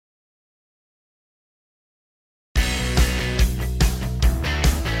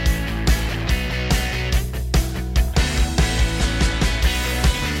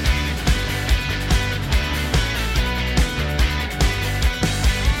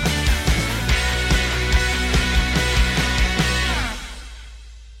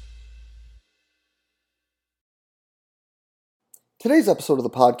Today's episode of the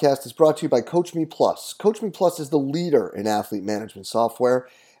podcast is brought to you by CoachMe Plus. CoachMe Plus is the leader in athlete management software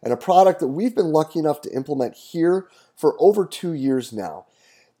and a product that we've been lucky enough to implement here for over 2 years now.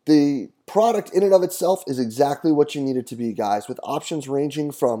 The product in and of itself is exactly what you need it to be, guys, with options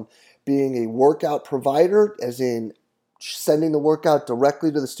ranging from being a workout provider, as in sending the workout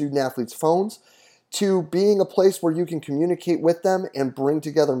directly to the student athletes' phones, to being a place where you can communicate with them and bring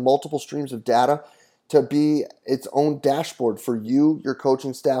together multiple streams of data to be its own dashboard for you, your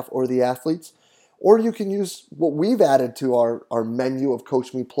coaching staff, or the athletes. Or you can use what we've added to our menu of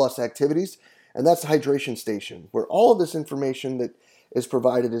CoachMe Plus activities, and that's the Hydration Station, where all of this information that is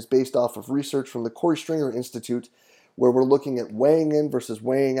provided is based off of research from the Corey Stringer Institute, where we're looking at weighing in versus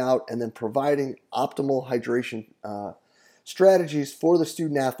weighing out and then providing optimal hydration strategies for the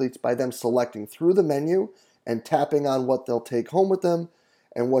student athletes by them selecting through the menu and tapping on what they'll take home with them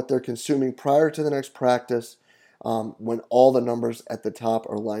and what they're consuming prior to the next practice when all the numbers at the top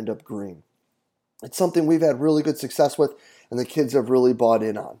are lined up green. It's something we've had really good success with and the kids have really bought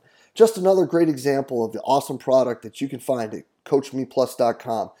in on. Just another great example of the awesome product that you can find at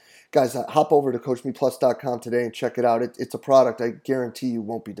CoachMePlus.com. Guys, hop over to CoachMePlus.com today and check it out. It's a product I guarantee you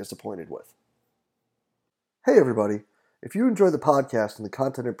won't be disappointed with. Hey everybody, if you enjoy the podcast and the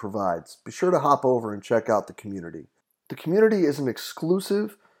content it provides, be sure to hop over and check out the community. The community is an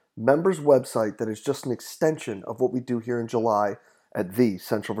exclusive members website that is just an extension of what we do here in July at the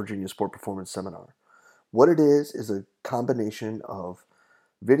Central Virginia Sport Performance Seminar. What it is a combination of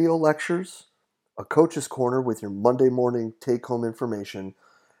video lectures, a coach's corner with your Monday morning take-home information,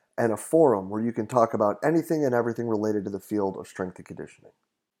 and a forum where you can talk about anything and everything related to the field of strength and conditioning.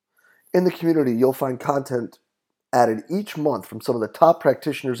 In the community, you'll find content added each month from some of the top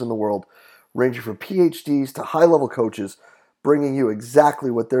practitioners in the world, ranging from PhDs to high-level coaches, bringing you exactly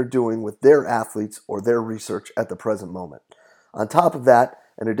what they're doing with their athletes or their research at the present moment. On top of that,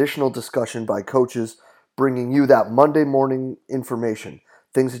 an additional discussion by coaches bringing you that Monday morning information,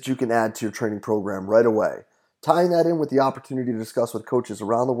 things that you can add to your training program right away. Tying that in with the opportunity to discuss with coaches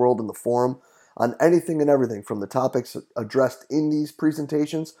around the world in the forum on anything and everything from the topics addressed in these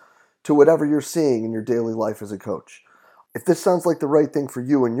presentations to whatever you're seeing in your daily life as a coach. If this sounds like the right thing for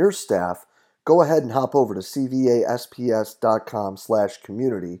you and your staff, go ahead and hop over to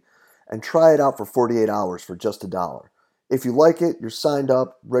cvasps.com/community and try it out for 48 hours for just $1. If you like it, you're signed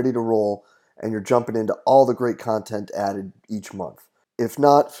up, ready to roll, and you're jumping into all the great content added each month. If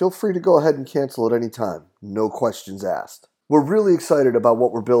not, feel free to go ahead and cancel at any time. No questions asked. We're really excited about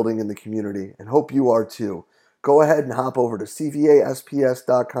what we're building in the community and hope you are too. Go ahead and hop over to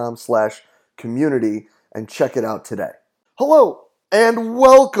cvasps.com/community and check it out today. Hello and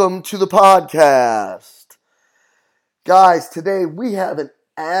welcome to the podcast. Guys, today we have an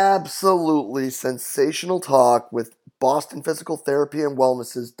absolutely sensational talk with Boston Physical Therapy and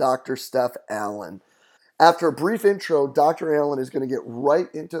Wellness's Dr. Steph Allen. After a brief intro, Dr. Allen is going to get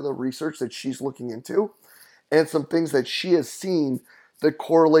right into the research that she's looking into and some things that she has seen that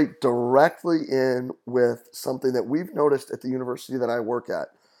correlate directly in with something that we've noticed at the university that I work at.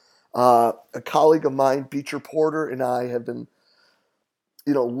 A colleague of mine, Beecher Porter, and I have been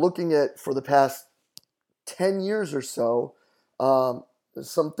looking at for the past 10 years or so,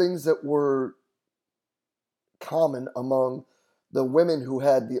 some things that were common among the women who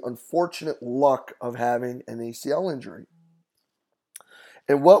had the unfortunate luck of having an ACL injury.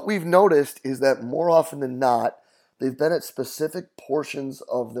 And what we've noticed is that more often than not, they've been at specific portions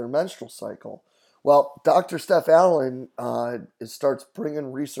of their menstrual cycle. Well, Dr. Steph Allen starts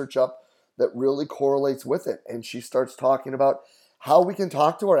bringing research up that really correlates with it. And she starts talking about how we can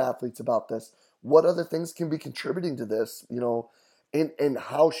talk to our athletes about this, what other things can be contributing to this, and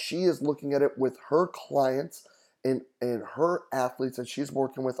how she is looking at it with her clients and her athletes that she's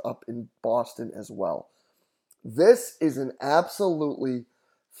working with up in Boston as well. This is an absolutely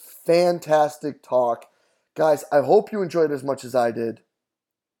fantastic talk. Guys, I hope you enjoyed it as much as I did.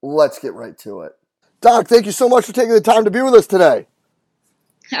 Let's get right to it. Doc, thank you so much for taking the time to be with us today.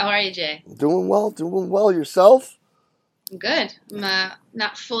 How are you, Jay? Doing well. Yourself? I'm good. I'm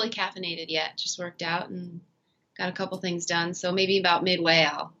not fully caffeinated yet. Just worked out and got a couple things done. So maybe about midway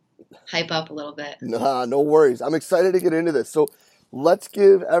I'll hype up a little bit. Nah, no worries. I'm excited to get into this. So let's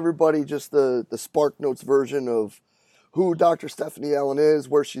give everybody just the Spark Notes version of who Dr. Stephanie Allen is,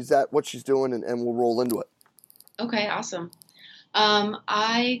 where she's at, what she's doing, and we'll roll into it. Okay, awesome.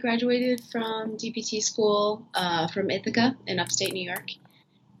 I graduated from DPT school from Ithaca in upstate New York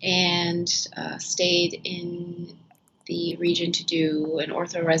and stayed in the region to do an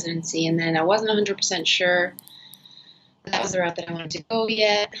ortho residency. And then I wasn't 100% sure that was the route that I wanted to go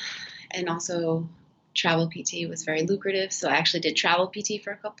yet. And also travel PT was very lucrative. So I actually did travel PT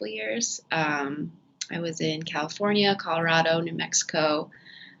for a couple of years. I was in California, Colorado, New Mexico,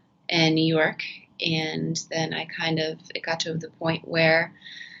 and New York. And then it got to the point where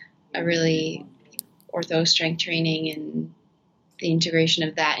I really, ortho strength training and the integration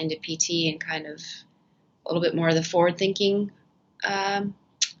of that into PT and kind of a little bit more of the forward thinking, I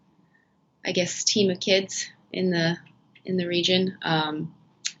guess, team of kids in the region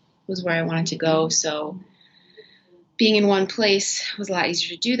was where I wanted to go. So being in one place was a lot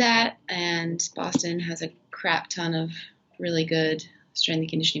easier to do that. And Boston has a crap ton of really good strength and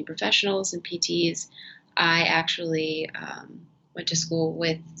conditioning professionals and PTs. I actually went to school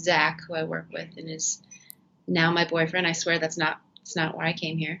with Zach, who I work with, and is now my boyfriend. I swear it's not why I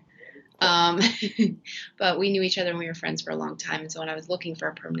came here. But we knew each other and we were friends for a long time. And so when I was looking for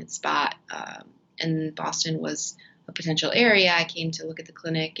a permanent spot, and Boston was a potential area, I came to look at the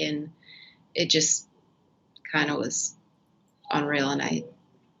clinic, and it just kind of was unreal. And I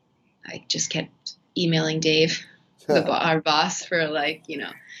just kept emailing Dave, our boss, for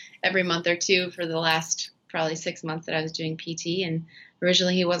every month or two for the last probably 6 months that I was doing PT. And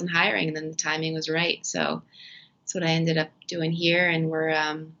originally he wasn't hiring, and then the timing was right. So that's what I ended up doing here. And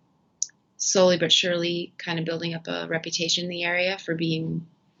we're slowly but surely kind of building up a reputation in the area for being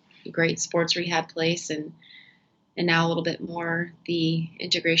a great sports rehab place, and now a little bit more the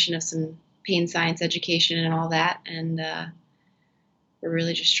integration of some pain science education and all that. And we're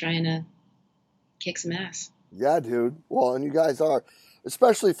really just trying to kick some ass. Yeah, dude. Well, and you guys are,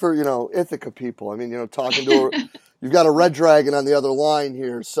 especially for, Ithaca people. I mean, talking to her, you've got a Red Dragon on the other line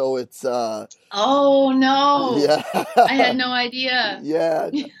here, so it's... Oh, no. Yeah. I had no idea.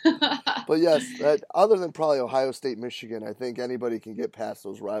 Yeah. But yes, other than probably Ohio State, Michigan, I think anybody can get past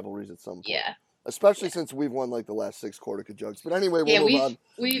those rivalries at some point. Yeah. Especially since we've won the last 6 Cortica jugs. But anyway, we'll move on.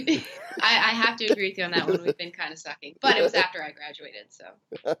 I have to agree with you on that one. We've been kind of sucking. But it was after I graduated,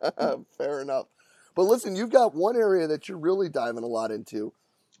 so. Fair enough. But listen, you've got one area that you're really diving a lot into.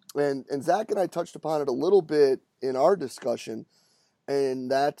 And Zach and I touched upon it a little bit in our discussion. And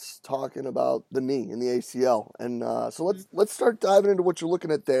that's talking about the knee and the ACL. And so let's start diving into what you're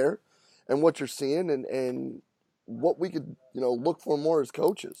looking at there and what you're seeing and what we could, look for more as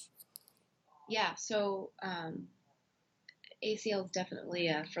coaches. Yeah, so ACL is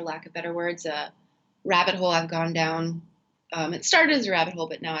definitely, for lack of better words, a rabbit hole I've gone down. It started as a rabbit hole,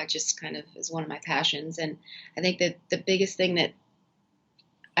 but now I just kind of is one of my passions. And I think that the biggest thing that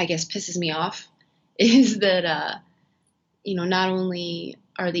I guess pisses me off is that, not only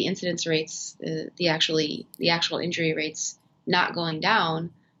are the incidence rates, the actual injury rates not going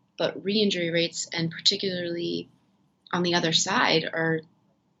down, but re-injury rates, and particularly on the other side, are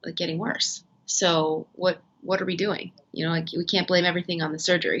getting worse. So what are we doing? We can't blame everything on the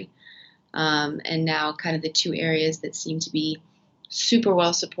surgery. And now kind of the two areas that seem to be super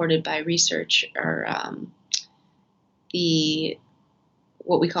well supported by research are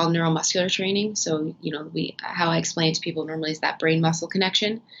what we call neuromuscular training. So, how I explain it to people normally is that brain muscle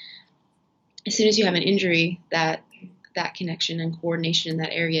connection. As soon as you have an injury, that connection and coordination in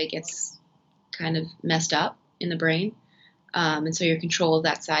that area gets kind of messed up in the brain. And so your control of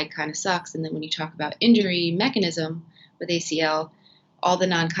that side kind of sucks. And then when you talk about injury mechanism with ACL, all the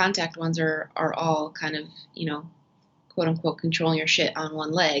non-contact ones are all kind of, quote unquote, controlling your shit on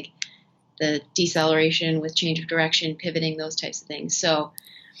one leg. The deceleration with change of direction, pivoting, those types of things. So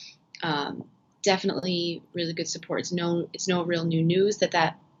definitely really good support. It's no real new news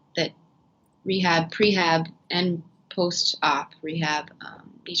that rehab, prehab, and post-op rehab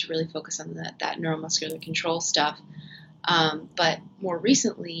need to really focus on that neuromuscular control stuff. But more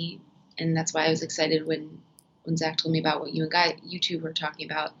recently, and that's why I was excited when Zach told me about what you two were talking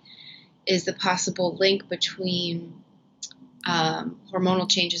about, is the possible link between hormonal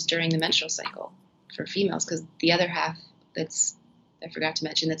changes during the menstrual cycle for females. Because the other half I forgot to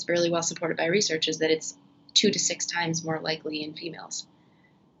mention, that's really well supported by research, is that it's 2 to 6 times more likely in females.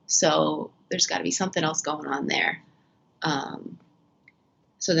 So there's got to be something else going on there.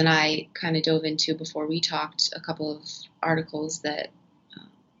 So then I kind of dove into, before we talked, a couple of articles that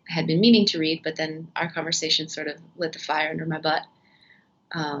I had been meaning to read, but then our conversation sort of lit the fire under my butt.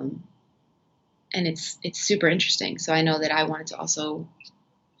 And it's super interesting. So I know that I wanted to also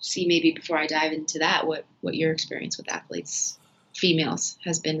see, maybe before I dive into that, what your experience with athletes, females,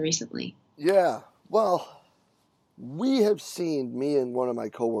 has been recently. Yeah. Well, we have seen, me and one of my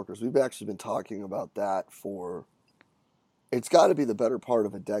coworkers, we've actually been talking about that for, it's got to be the better part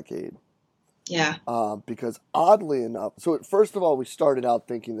of a decade. Yeah. Because oddly enough, so first of all, we started out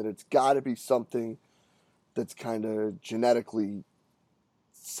thinking that it's got to be something that's kind of genetically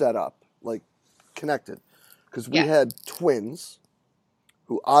set up, like connected because we Yeah. had twins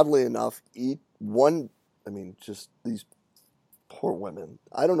who, oddly enough, just these poor women.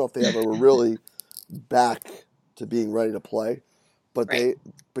 I don't know if they ever were really back to being ready to play, but Right.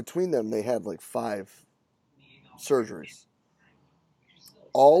 between them, they had like 5 surgeries.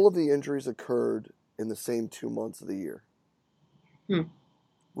 All of the injuries occurred in the same 2 months of the year. Hmm.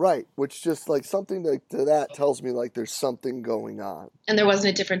 Right, which just like something to that tells me like there's something going on. And there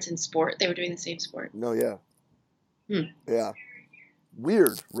wasn't a difference in sport. They were doing the same sport. No, yeah. Yeah.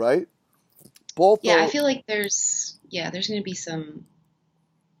 Weird, right? Both. Yeah, I feel like there's going to be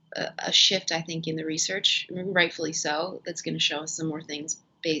a shift, I think, in the research, rightfully so, that's going to show us some more things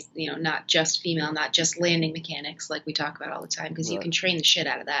based, not just female, not just landing mechanics like we talk about all the time, because you can train the shit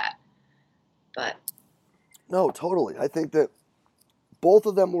out of that. But no, totally. I think that both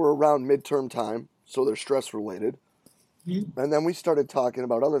of them were around midterm time, so they're stress related. Mm-hmm. And then we started talking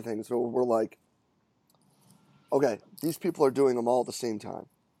about other things. So we're like, okay, these people are doing them all at the same time.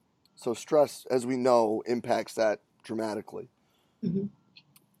 So stress, as we know, impacts that dramatically. Mm-hmm.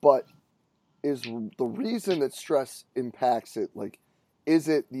 But is the reason that stress impacts it, like, is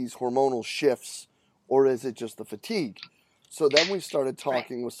it these hormonal shifts or is it just the fatigue? So then we started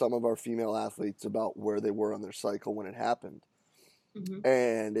talking with some of our female athletes about where they were on their cycle when it happened. Mm-hmm.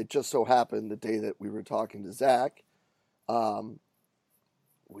 And it just so happened the day that we were talking to Zach,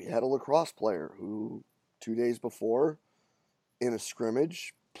 we had a lacrosse player who 2 days before in a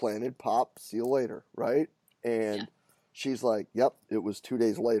scrimmage planted pop, see you later, right? And she's like, yep, it was 2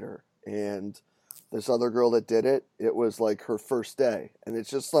 days later. And this other girl that did it, it was like her first day. And it's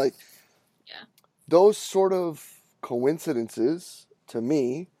just like, those sort of coincidences to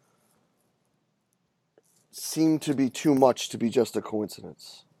me seem to be too much to be just a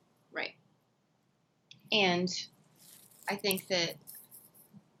coincidence. Right. And I think that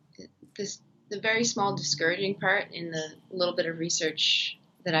the very small discouraging part in the little bit of research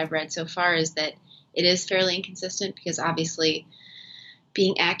that I've read so far is that it is fairly inconsistent, because obviously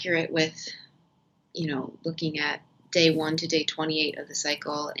being accurate with, looking at day 1 to day 28 of the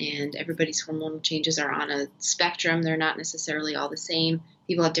cycle, and everybody's hormonal changes are on a spectrum. They're not necessarily all the same.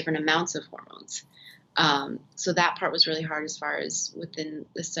 People have different amounts of hormones. So that part was really hard as far as within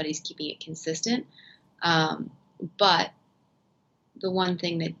the studies keeping it consistent. But the one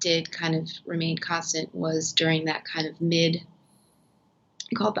thing that did kind of remain constant was during that kind of we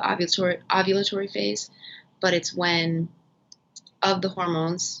call it the ovulatory phase, but it's when of the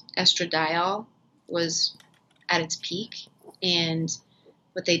hormones, estradiol was at its peak. And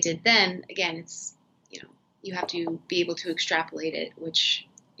what they did then, again, it's, you have to be able to extrapolate it,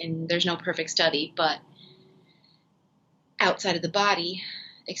 and there's no perfect study, but outside of the body,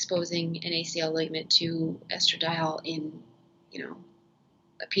 exposing an ACL ligament to estradiol in,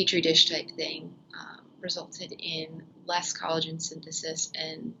 a petri dish type thing resulted in less collagen synthesis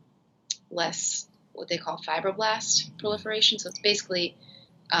and less what they call fibroblast proliferation. So it's basically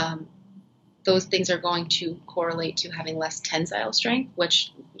those things are going to correlate to having less tensile strength,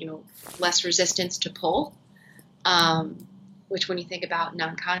 which, less resistance to pull, which when you think about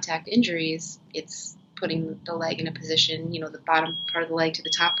non-contact injuries, it's putting the leg in a position, the bottom part of the leg to the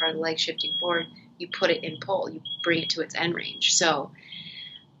top part of the leg shifting forward, you put it in pull, you bring it to its end range. So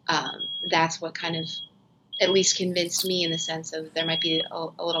that's what kind of at least convinced me in the sense of there might be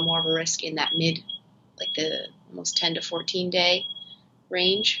a little more of a risk in that like the almost 10 to 14 day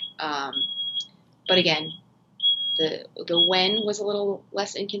range. But again, the when was a little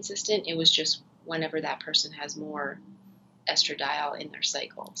less inconsistent. It was just whenever that person has more estradiol in their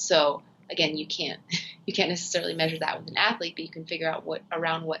cycle. So again, you can't necessarily measure that with an athlete, but you can figure out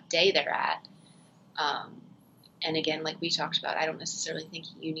around what day they're at. And again, like we talked about, I don't necessarily think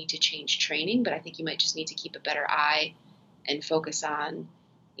you need to change training, but I think you might just need to keep a better eye and focus on,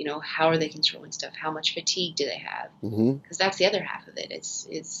 how are they controlling stuff? How much fatigue do they have? Because that's the other half of it.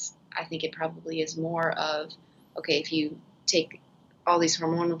 It's I think it probably is more of, okay, if you take all these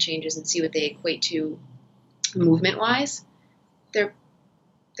hormonal changes and see what they equate to movement-wise, they're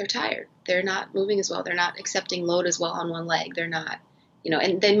tired. They're not moving as well. They're not accepting load as well on one leg. They're not,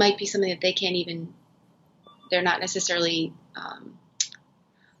 and they might be something that they can't even, they're not necessarily,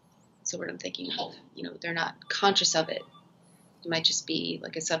 what's the word I'm thinking of? They're not conscious of it. It might just be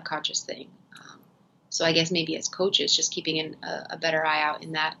like a subconscious thing. So I guess maybe as coaches, just keeping a better eye out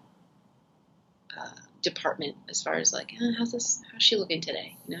in that department as far as like, how's she looking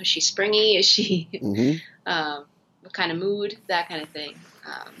today? Is she springy? Is she, what kind of mood? That kind of thing.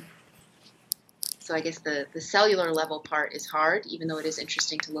 So I guess the cellular level part is hard, even though it is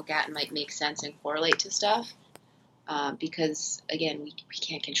interesting to look at and might make sense and correlate to stuff. Because again, we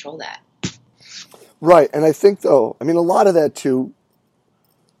can't control that. Right. And I think, though, I mean, a lot of that, too,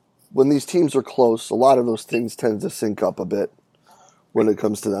 when these teams are close, a lot of those things tend to sync up a bit when Right. it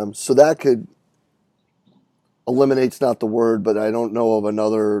comes to them. So that could eliminates not the word, but I don't know of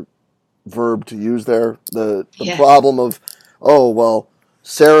another verb to use there. The Yeah. problem of, oh, well,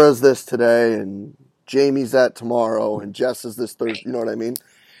 Sarah's this today and Jamie's that tomorrow and Jess is this Thursday. Right. You know what I mean?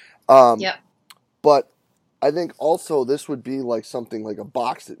 Um, Yep. but I think also this would be like something like a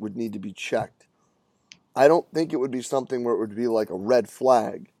box that would need to be checked. I don't think it would be something where it would be like a red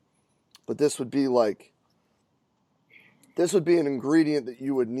flag, but this would be an ingredient that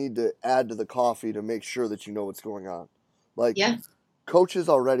you would need to add to the coffee to make sure that you know what's going on. Like Yeah. coaches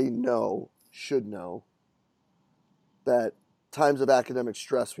already should know that times of academic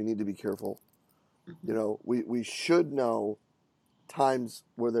stress we need to be careful. Mm-hmm. You know, we should know times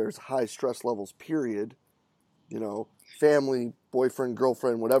where there's high stress levels, period. You know, family, boyfriend,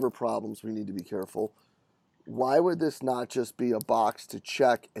 girlfriend, whatever problems, we need to be careful. Why would this not just be a box to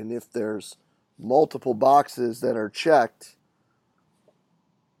check? And if there's multiple boxes that are checked,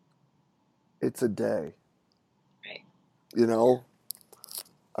 it's a day. Right. You know?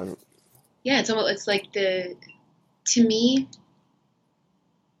 Yeah, it's like to me,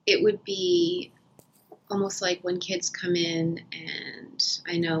 it would be almost like when kids come in, and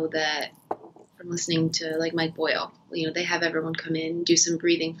I know that from listening to like Mike Boyle, they have everyone come in, do some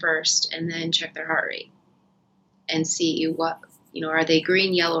breathing first, and then check their heart rate and see what, are they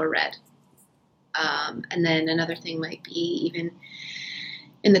green, yellow, or red? And then another thing might be even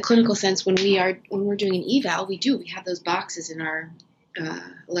in the clinical sense, when we're doing an eval, we have those boxes in our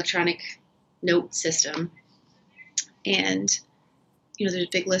electronic note system, and there's a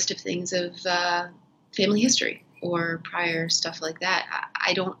big list of things of family history or prior stuff like that.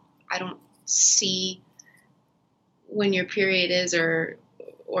 I don't see when your period is or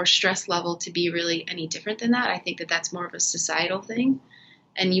stress level to be really any different than that. I think that that's more of a societal thing,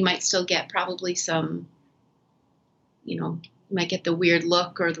 and you might still get probably some, you might get the weird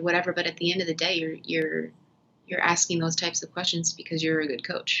look or the whatever, but at the end of the day, you're asking those types of questions because you're a good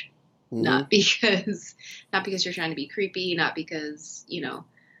coach, Mm-hmm. not because you're trying to be creepy, not because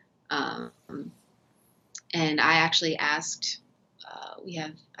and I actually asked. I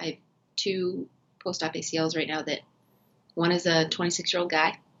have 2 post-op ACLs right now. That one is a 26-year-old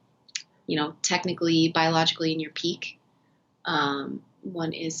guy, technically biologically in your peak.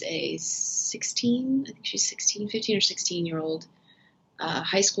 One is a 16, I think she's 16, 15 or 16-year-old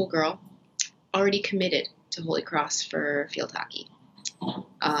high school girl, already committed to Holy Cross for field hockey.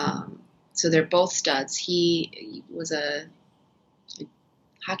 So they're both studs. He was a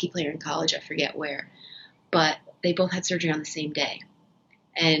hockey player in college, I forget where, but they both had surgery on the same day.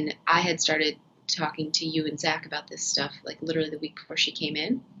 And I had started talking to you and Zach about this stuff, like literally the week before she came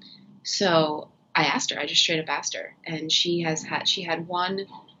in. So I asked her, I just straight up asked her, and she had one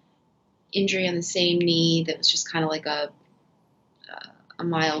injury on the same knee that was just kind of like a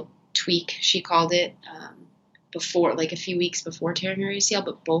mild tweak, she called it, before, like a few weeks before tearing her ACL,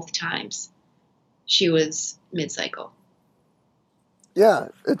 but both times she was mid-cycle. Yeah,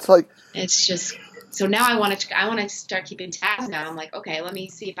 it's like It's just, so now I want to start keeping tabs now. I'm like, okay, let me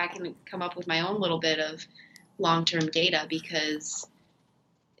see if I can come up with my own little bit of long-term data, because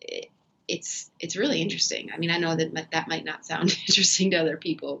it's really interesting. I mean, I know that might not sound interesting to other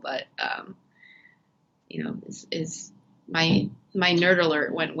people, but is my nerd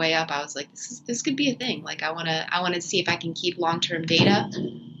alert went way up. I was like, this could be a thing. Like, I want to see if I can keep long-term data.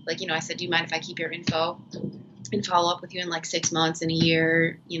 Like, I said, do you mind if I keep your info and follow up with you in like 6 months, in a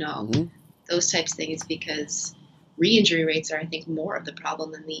year, mm-hmm. those types of things, because re-injury rates are, I think, more of the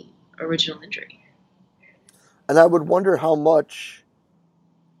problem than the original injury. And I would wonder how much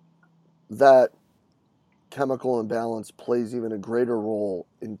that chemical imbalance plays even a greater role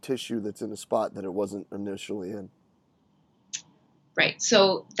in tissue that's in a spot that it wasn't initially in. Right.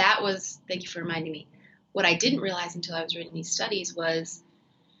 So thank you for reminding me. What I didn't realize until I was reading these studies was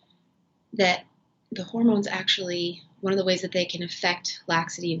that the hormones actually, one of the ways that they can affect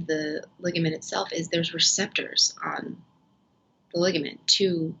laxity of the ligament itself is there's receptors on the ligament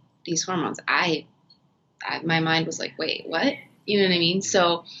to these hormones. My mind was like, wait, what? You know what I mean?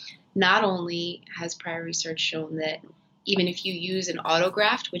 So not only has prior research shown that even if you use an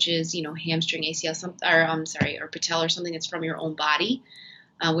autograft, which is, hamstring, ACL, or patella, or something that's from your own body,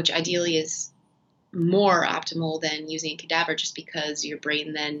 which ideally is more optimal than using a cadaver, just because your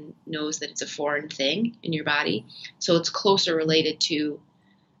brain then knows that it's a foreign thing in your body. So it's closer related to,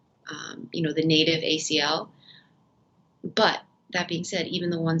 the native ACL. But that being said, even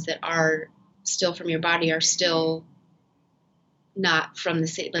the ones that are still from your body are still not from the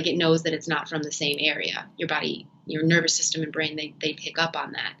same, like it knows that it's not from the same area. Your body, your nervous system and brain, they pick up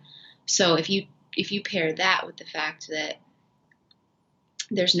on that. So if you pair that with the fact that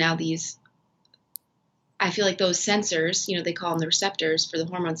there's now these, I feel like those sensors, you know, they call them the receptors for the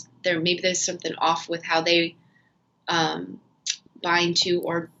hormones. Maybe there's something off with how they bind to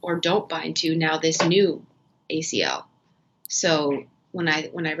or don't bind to now this new ACL. So when I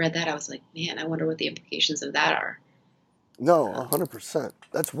read that, I was like, man, I wonder what the implications of that are. No, 100%.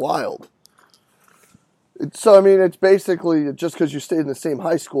 That's wild. So, I mean, it's basically just because you stayed in the same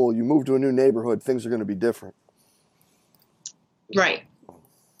high school, you move to a new neighborhood, things are going to be different. Right.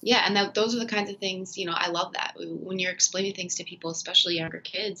 Yeah, and those are the kinds of things, you know, I love that. When you're explaining things to people, especially younger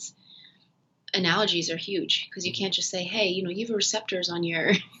kids, analogies are huge because you can't just say, hey, you know, you have receptors on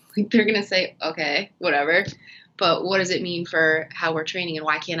your, like, they're going to say, okay, whatever. But what does it mean for how we're training and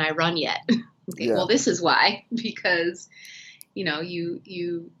why can't I run yet? Okay, Yeah. well, this is why, because, you know,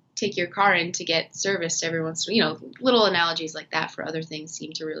 you take your car in to get serviced every once, you know, little analogies like that for other things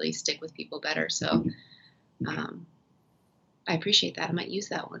seem to really stick with people better. So I appreciate that. I might use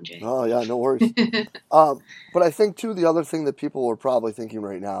that one, Jay. Oh, yeah, no worries. But I think, too, the other thing that people are probably thinking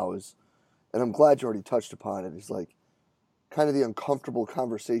right now is, and I'm glad you already touched upon it, is like kind of the uncomfortable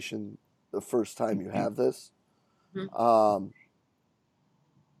conversation the first time you have this. Mm-hmm.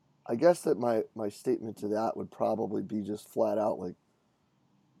 I guess that my statement to that would probably be just flat out like,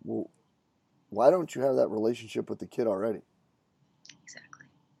 well, why don't you have that relationship with the kid already? Exactly.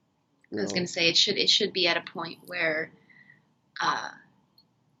 You I was going know? to say it should be at a point where uh,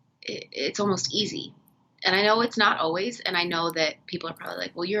 it's almost easy. And I know it's not always, and I know that people are probably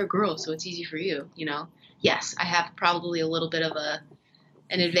like, well, you're a girl, so it's easy for you, you know? Yes, I have probably a little bit of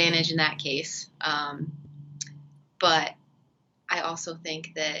an advantage in that case. But I also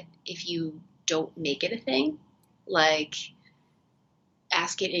think that if you don't make it a thing, like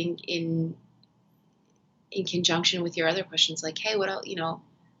ask it in conjunction with your other questions, like, hey, what else, you know,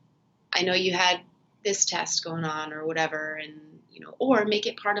 I know you had this test going on or whatever, and you know, or make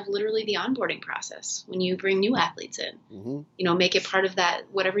it part of literally the onboarding process when you bring new athletes in. Mm-hmm. You know, make it part of that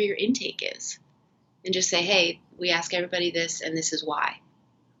whatever your intake is, and just say, hey, we ask everybody this, and this is why.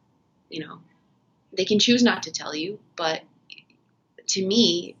 You know, they can choose not to tell you, but to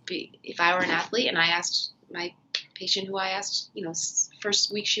me, if I were an athlete and I asked my patient who I asked, you know,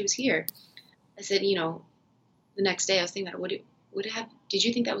 first week she was here, I said, you know, the next day I was thinking, would it have? Did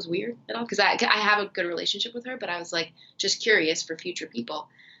you think that was weird at all? Because I have a good relationship with her, but I was like just curious for future people.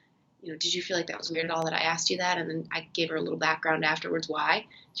 You know, did you feel like that was weird at all that I asked you that? And then I gave her a little background afterwards why.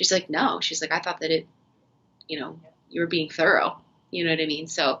 She's like, no. She's like, I thought that you know, you were being thorough. You know what I mean?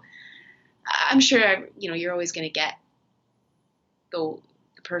 So I'm sure, you know, you're always going to get the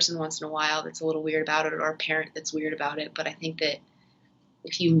person once in a while that's a little weird about it or a parent that's weird about it. But I think that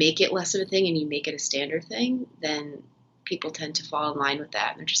if you make it less of a thing and you make it a standard thing, then people tend to fall in line with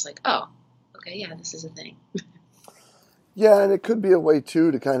that. And they're just like, oh, okay, yeah, this is a thing. Yeah, and it could be a way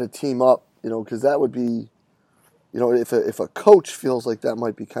too to kind of team up, you know, because that would be, you know, if a coach feels like that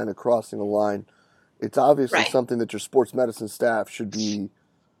might be kind of crossing a line, it's obviously Right. something that your sports medicine staff should be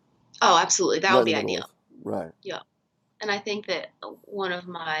Oh, absolutely. That right would in the be middle ideal. of. Right. Yeah. And I think that one of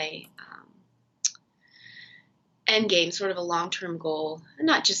my end game, sort of a long term goal,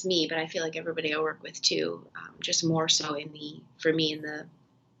 not just me, but I feel like everybody I work with too, just more so for me in the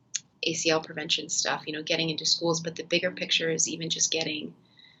ACL prevention stuff, you know, getting into schools. But the bigger picture is even just getting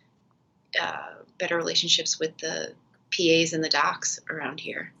better relationships with the PAs and the docs around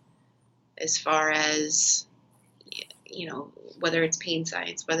here, as far as, you know, whether it's pain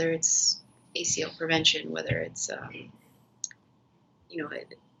science, whether it's ACL prevention, whether it's, you know,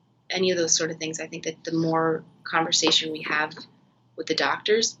 any of those sort of things. I think that the more conversation we have with the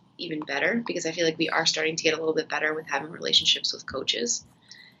doctors, even better, because I feel like we are starting to get a little bit better with having relationships with coaches.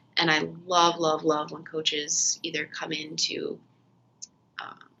 And I love, love, love when coaches either come in to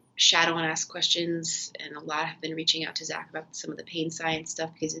shadow and ask questions, and a lot have been reaching out to Zach about some of the pain science stuff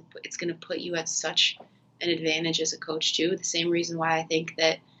because it's going to put you at such an advantage as a coach too. The same reason why I think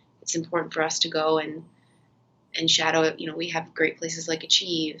that it's important for us to go and shadow. You know, we have great places like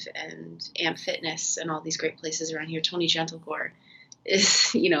Achieve and Amp Fitness and all these great places around here. Tony Gentlecore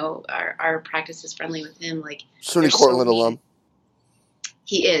is, you know, our practice is friendly with him. Like, SUNY there's Cortland so many. alum.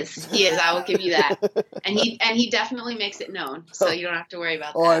 He is. I will give you that. And he definitely makes it known, so you don't have to worry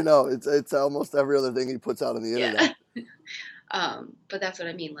about that. Oh, I know. It's almost every other thing he puts out on the internet. But that's what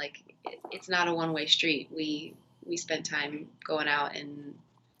I mean. Like, it's not a one-way street. We spend time going out, and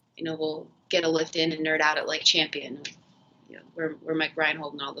you know, we'll get a lift in and nerd out at, like, Champion, you know, where Mike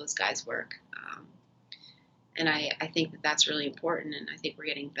Reinhold and all those guys work. And I think that that's really important, and I think we're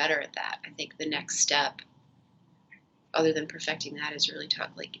getting better at that. I think the next step, other than perfecting that, is really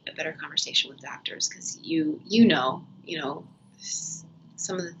talk like a better conversation with doctors, because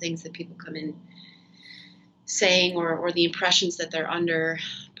some of the things that people come in saying, or the impressions that they're under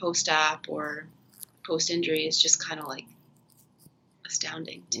post-op or post-injury is just kind of like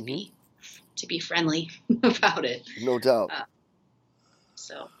astounding to be friendly about it. No doubt.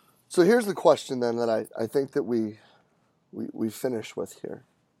 So here's the question then that I think that we finish with here.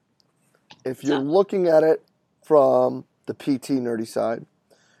 If you're looking at it from the PT nerdy side,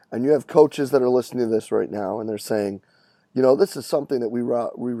 and you have coaches that are listening to this right now, and they're saying, this is something that we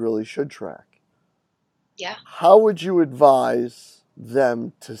really should track. Yeah. How would you advise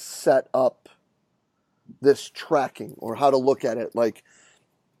them to set up this tracking, or how to look at it?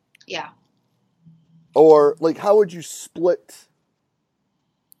 Yeah. Or how would you split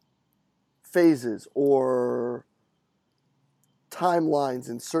phases or timelines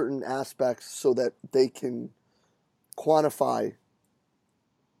in certain aspects so that they can quantify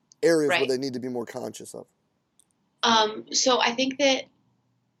areas where they need to be more conscious of? So I think that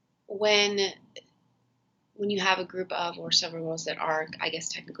when you have a group of or several girls that are, I guess,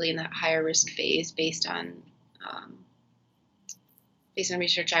 technically in that higher risk phase based on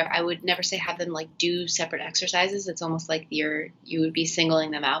research, I would never say have them do separate exercises. It's almost like you would be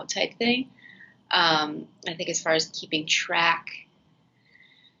singling them out type thing. I think as far as keeping track,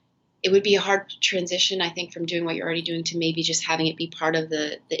 it would be a hard transition, I think, from doing what you're already doing to maybe just having it be part of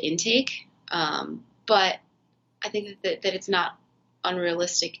the intake. But I think that it's not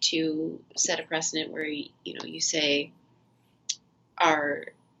unrealistic to set a precedent where you say,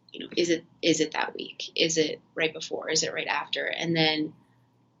 is it that week? Is it right before? Is it right after? And then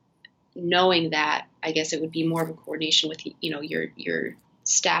knowing that, I guess it would be more of a coordination with your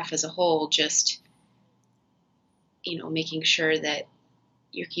staff as a whole, just making sure that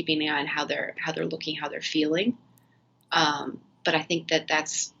you're keeping an eye on how they're looking, how they're feeling. But I think that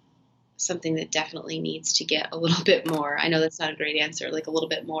that's something that definitely needs to get a little bit more. I know that's not a great answer, a little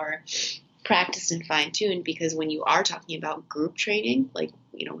bit more practiced and fine-tuned, because when you are talking about group training,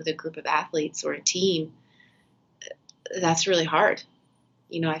 with a group of athletes or a team, that's really hard.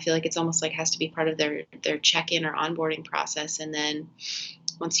 I feel like it's almost has to be part of their check-in or onboarding process. And then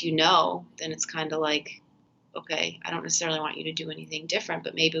once then it's kind of like, okay, I don't necessarily want you to do anything different,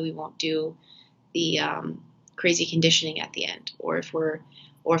 but maybe we won't do the crazy conditioning at the end. Or if we're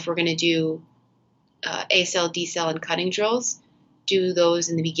going to do A-cell, D-cell, and cutting drills, do those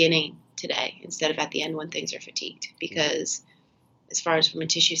in the beginning today instead of at the end when things are fatigued. Because as far as from a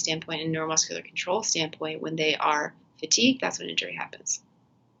tissue standpoint and neuromuscular control standpoint, when they are fatigued, that's when injury happens.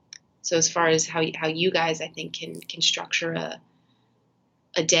 So as far as how you guys, I think, can structure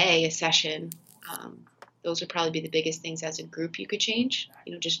a day, a session, those would probably be the biggest things as a group you could change.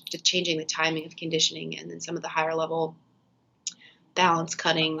 Just changing the timing of conditioning, and then some of the higher level balance,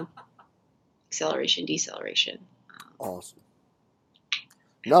 cutting, acceleration, deceleration. Awesome.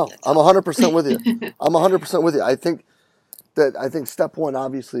 No, I'm 100% with you. I'm 100% with you. I think step one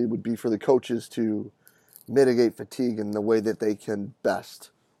obviously would be for the coaches to mitigate fatigue in the way that they can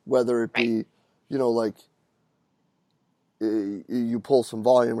best, whether it be, you pull some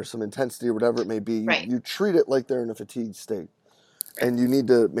volume or some intensity or whatever it may be. You treat it like they're in a fatigued state, and you need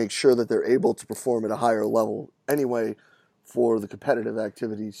to make sure that they're able to perform at a higher level anyway for the competitive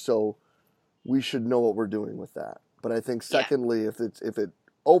activities. So we should know what we're doing with that. But I think secondly, if it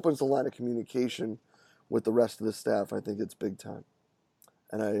opens the line of communication with the rest of the staff, I think it's big time.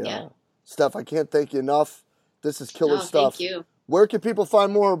 And Steph, I can't thank you enough. This is killer stuff. Thank you. Where can people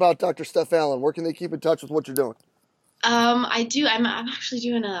find more about Dr. Steph Allen? Where can they keep in touch with what you're doing? I do. I'm actually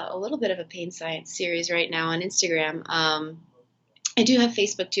doing a little bit of a pain science series right now on Instagram. I do have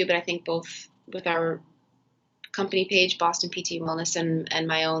Facebook too, but I think both with our company page, Boston PT Wellness, and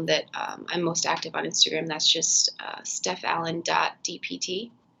my own, that I'm most active on Instagram. That's just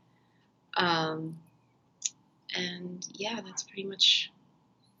stephalen.dpt. And yeah, that's pretty much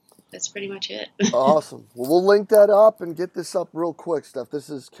it. Awesome. Well, we'll link that up and get this up real quick, Steph. This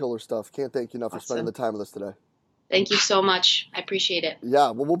is killer stuff. Can't thank you enough for spending the time with us today. Thank you so much. I appreciate it.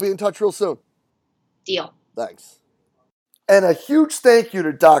 Yeah, well, we'll be in touch real soon. Deal. Thanks. And a huge thank you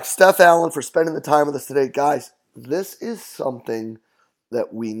to Doc Steph Allen for spending the time with us today. Guys, this is something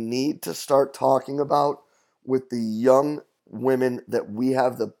that we need to start talking about with the young women that we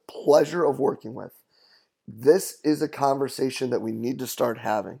have the pleasure of working with. This is a conversation that we need to start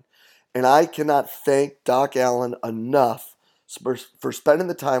having. And I cannot thank Doc Allen enough for spending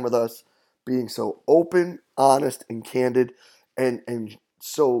the time with us, being so open, honest, and candid, and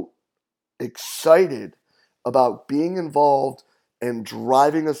so excited about being involved and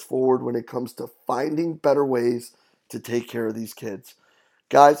driving us forward when it comes to finding better ways to take care of these kids.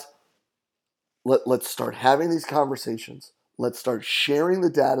 Guys, let's start having these conversations. Let's start sharing the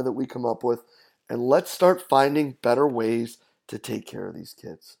data that we come up with, and let's start finding better ways to take care of these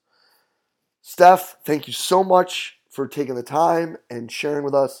kids. Steph, thank you so much for taking the time and sharing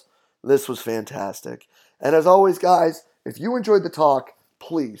with us. This was fantastic. And as always, guys, if you enjoyed the talk,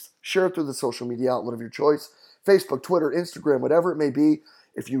 please share it through the social media outlet of your choice. Facebook, Twitter, Instagram, whatever it may be.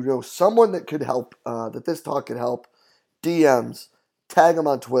 If you know someone that could help, that this talk could help, DMs, tag them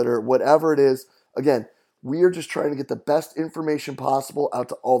on Twitter, whatever it is. Again, we are just trying to get the best information possible out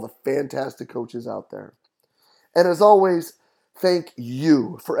to all the fantastic coaches out there. And as always, thank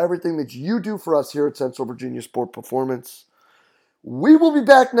you for everything that you do for us here at Central Virginia Sport Performance. We will be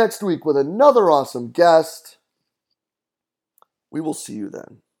back next week with another awesome guest. We will see you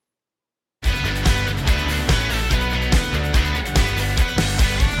then.